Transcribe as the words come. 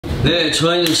네,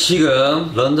 저희는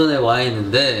지금 런던에 와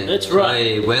있는데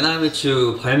저희 When I Met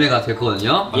You 발매가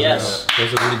됐거든요. Yes.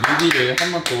 그래서 우리 뮤비를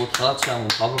한 번 또 다 같이 한번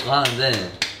봐볼까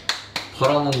하는데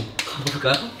바로 한번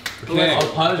가볼까요?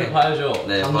 오케이. 봐야죠.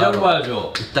 네, 당장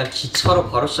봐야죠. 일단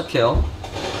기차로 바로 시작해요.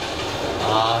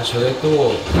 아, 저희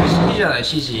또 CG잖아요,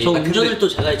 CG. 저 운전을 또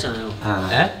제가 했잖아요.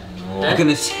 네? 네?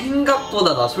 근데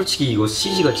생각보다 나 솔직히 이거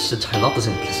CG가 진짜 잘 나왔다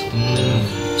생각했어.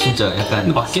 진짜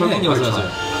약간 맞긴 해. 설국열을 맞아.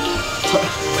 잘.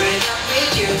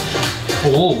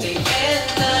 오.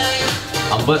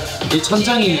 안 봐. 이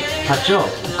천장이 봤죠?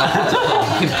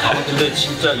 근데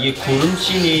진짜 이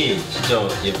구름씬이 진짜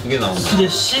예쁘게 나온다. 근데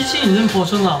CG 있는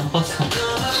버전은 안 봤어.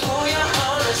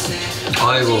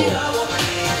 아이고.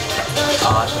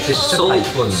 아, 저때 진짜 다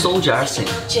이뻤는데. So 잘생.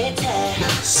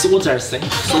 소 잘생?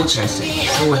 So 잘생.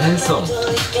 소 핸섬.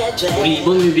 우리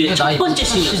이번 뮤비의 나 첫 이거 번째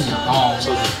첫 씬이었어.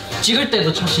 씬이야. 찍을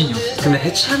때도 첫 씬이었어. 근데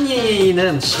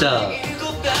해찬이는 진짜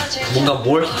뭔가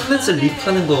뭘 하면서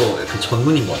립하는 거 약간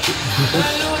전문인 것 같아.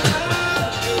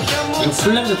 이거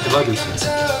풀냄새 대박이었어요.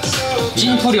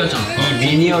 찐풀이었잖아. 이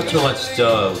미니어처가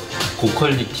진짜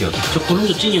고퀄리티였다. 저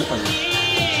구름도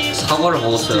찐이었다네. 사과를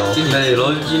먹었어요. 근데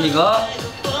런쥔이가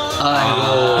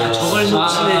아이고 저걸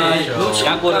놓치네.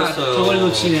 놓쳐버렸어요. 저걸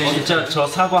놓치네. 진짜 저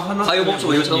사과 하나. 아 이거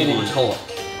먹죠. 이거 잠깐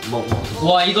먹어. 잠깐.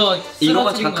 와 이거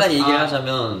이거만 쓰러뜨린 잠깐 거- 얘기를 아,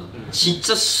 하자면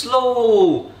진짜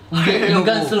슬로우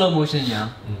인간 슬로우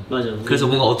모션이야. 맞아. 그래서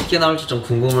뭔가 어떻게 나올지 좀 우리가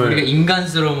궁금을. 인간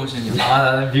슬로우 모션이야.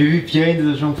 아, 뮤비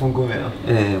비하인드도 좀 궁금해요.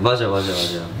 네 맞아.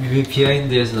 뮤비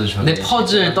비하인드에서도 저. 내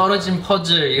퍼즐, 떨어진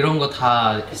퍼즐 이런 거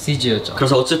다 CG였죠.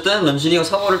 그래서 어쨌든 런쥔이가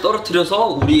사과를 떨어뜨려서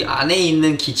우리 안에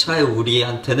있는 기차에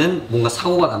우리한테는 뭔가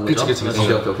사고가 난 거죠. 그치. 오케이.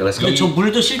 Let's go. 근데 저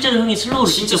물도 실제로 형이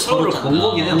슬로우를 진짜 슬로우를 본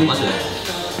거긴 해요. 맞아요.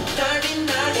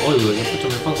 이거 예쁘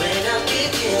좀 예뻐.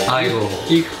 아이고.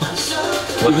 이거.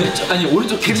 왼쪽 아니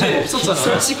오른쪽 근데 없었잖아.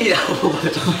 솔직히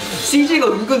CG가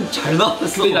은근 잘 나왔어.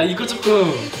 근데 나 이거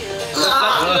조금.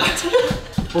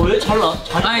 왜 잘나?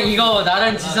 아니 이거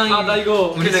나랑 지성이 나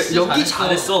이거. 우리 근데 진짜 연기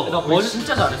잘했어. 잘했어.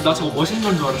 진짜 잘했어. 나 저거 멋있는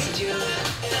건 줄 알았어.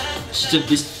 진짜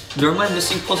You're my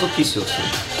missing puzzle piece였어.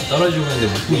 떨어지고 있는데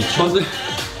웃고 있죠.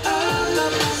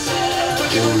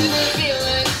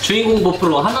 주인공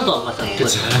버프로 하나도 안 맞잖아.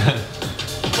 그치.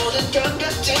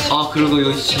 아 그리고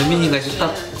여기 재민이가 이제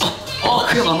딱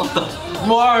그냥 안 왔다.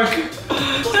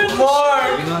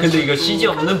 근데 이거 CG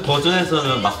없는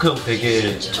버전에서는 마크 형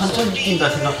되게 천천히 뛴다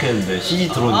생각했는데 CG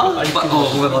들어오니까 빨리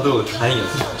뭔가 나도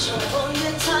다행이었어.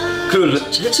 그리고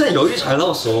해찬이 여기 잘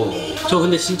나왔어. 저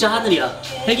근데 진짜 하늘이야.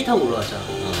 헬기 타고 올라왔잖아.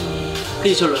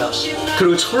 그게 절로야.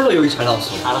 그리고 철로 여기 잘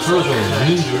나왔어. 알았어.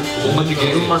 우는 줄. 뭔가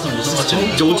되게 그런 맛은 무슨 맛이야?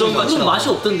 요정같이 그런 나왔어. 맛이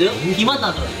없던데요? 비만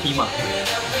나더라. 비만.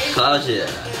 가지.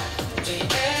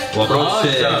 와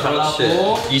그렇지.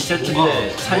 그렇지. 이 세트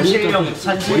때 산신령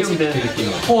되는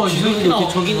느낌이야.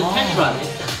 이렇게 저기는 탈줄 안 해.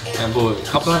 그냥 뭐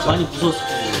가뿐하죠. 많이 무서웠어.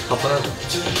 가뿐하죠.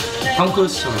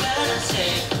 탕크루스처럼.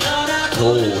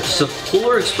 오 진짜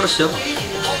폴러 익스프레스야.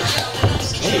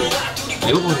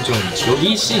 이거 보면 좀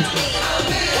여기 씬 좋아.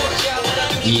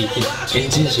 이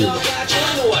엔진실.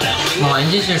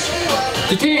 엔진실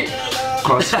디테일.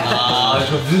 그렇지. 저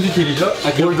무슨 디테일이죠?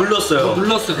 뭘 눌렀어요?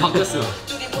 눌렀어, 바뀌었어.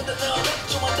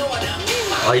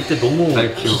 아 이때 너무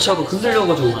기차가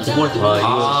흔들려가지고 구멍할 때.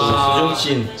 이거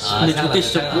수정씬. 근데 저때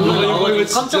진짜 이거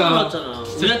진짜. 깜짝 놀랐잖아.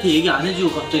 우리한테 얘기 안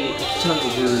해주고 갑자기 기차로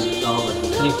물 나와가지고.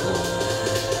 그니까.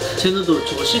 쟤네도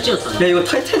저거 실제였다. 야 이거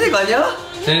타이타닉 아니야?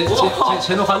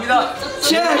 제노 갑니다.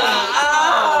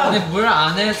 근데 물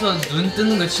안에서 눈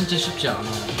뜨는 거 진짜 쉽지 않아.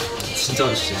 진짜.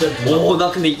 오 나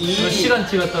근데 이 시간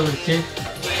찍었다 그렇지?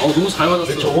 너무 잘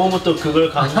맞았어. 저거부터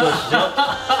그걸 간 거시죠?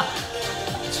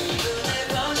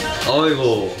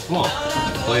 아이고.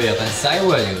 거의 약간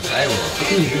사이버야 이거 사이버.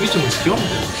 근데 뮤비 좀 귀여운데.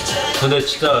 근데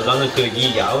진짜 나는 그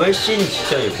이 야외 씬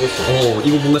진짜 예뻤어.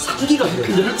 이거 뭔가 상기가 돼.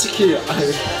 근데 솔직히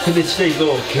근데 진짜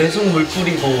이거 계속 물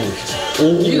뿌리고.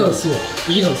 이게 나왔어.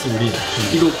 우리.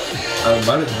 이거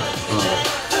말해도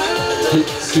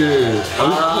그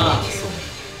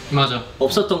맞아.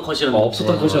 없었던 컷이었는데.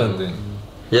 없었던 컷이었는데.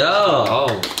 야. 아우.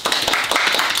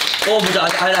 뭐지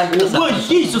안 끝났어. 뭐야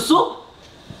이게 있었어?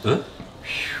 응?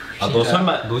 너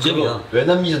설마 노잼이야.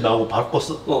 외남미즈 나오고 바로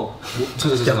껐어?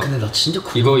 야 근데 나 진짜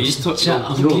이거 이스터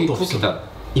쿠키다.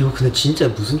 이거 근데 진짜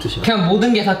무슨 뜻이야? 그냥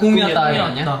모든 게 다 꿈이었다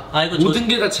아니야? 아 이거 모든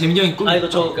게 다 재민이 꿈. 아 이거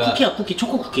저 쿠키야 쿠키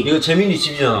초코 쿠키. 이거 재민이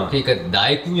집이잖아. 그러니까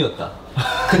나의 꿈이었다.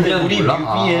 근데 우리 몰라?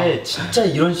 뮤비에 진짜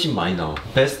이런 씬 많이 나와.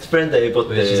 베스트 프렌드 에버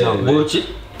때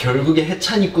뭐였지? 결국에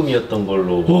해찬이 꿈이었던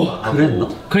걸로 하고. 그랬나?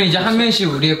 그럼 이제 한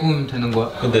명씩 우리의 꿈 되는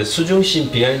거야? 근데 수중씬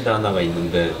비하인드 하나가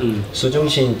있는데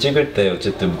수중씬 찍을 때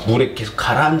어쨌든 물에 계속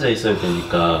가라앉아 있어야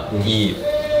되니까 이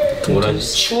뭐라 하지?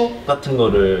 추억 같은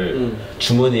거를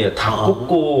주머니에 다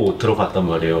꽂고 들어갔단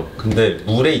말이에요. 근데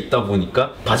물에 있다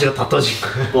보니까 바지가 다 터진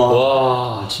거예요.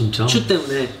 와, 진짜? 추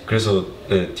때문에. 그래서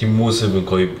네, 뒷모습은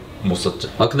거의 못 썼죠.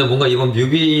 아 근데 뭔가 이번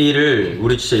뮤비를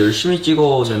우리 진짜 열심히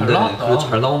찍었는데 잘 나왔다. 그래도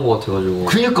잘 나온 것 같아가지고.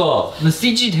 그니까 나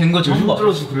CG 된 거 처음 요즘 봐.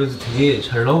 들어서 그래도 되게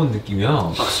잘 나온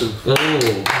느낌이야. 박수. 오.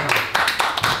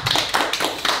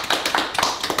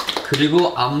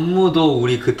 그리고 안무도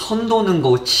우리 그 턴 도는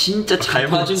거 진짜 잘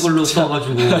맞은 걸로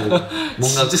써가지고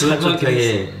뭔가 그건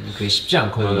되게 그게 쉽지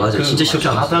않거든요. 맞아 진짜 쉽지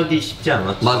않았어. 바닥이 쉽지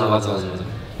않았죠. 맞아.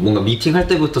 뭔가 미팅 할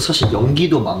때부터 사실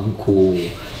연기도 많고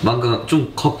뭔가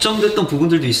좀 걱정됐던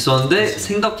부분들도 있었는데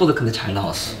생각보다 근데 잘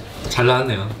나왔어. 잘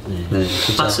나왔네요. 네,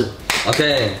 진짜. 박수.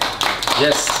 오케이.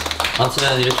 예스.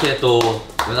 아무튼 이렇게 또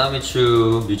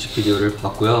외나미추 뮤직비디오를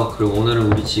봤고요. 그리고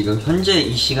오늘은 우리 지금 현재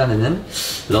이 시간에는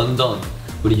런던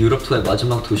우리 유럽 투어의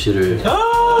마지막 도시를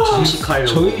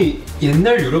장식하려고. 저희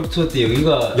옛날 유럽 투어 때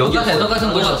여기가 여기가 너가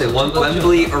같아.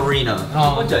 웸블리 아리나.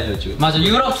 첫 번째 아니었죠? 맞아,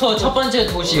 유럽 투어 첫 번째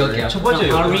도시 여기야. 첫 번째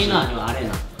여기. 아리나 아니면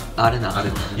아레나.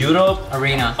 아레나. 유럽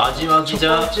아리나. 첫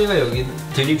마지막이자 번째가 여기.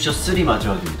 드림쇼 3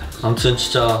 마지막입니다. 아무튼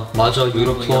진짜 마저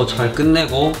유럽 투어 잘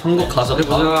끝내고 한국 가서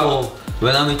바로 또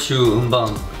외나미추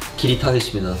음방 길이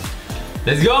타겠습니다.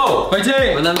 렛츠고! 파이팅!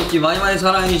 외나미추 많이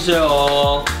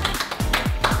사랑해주세요.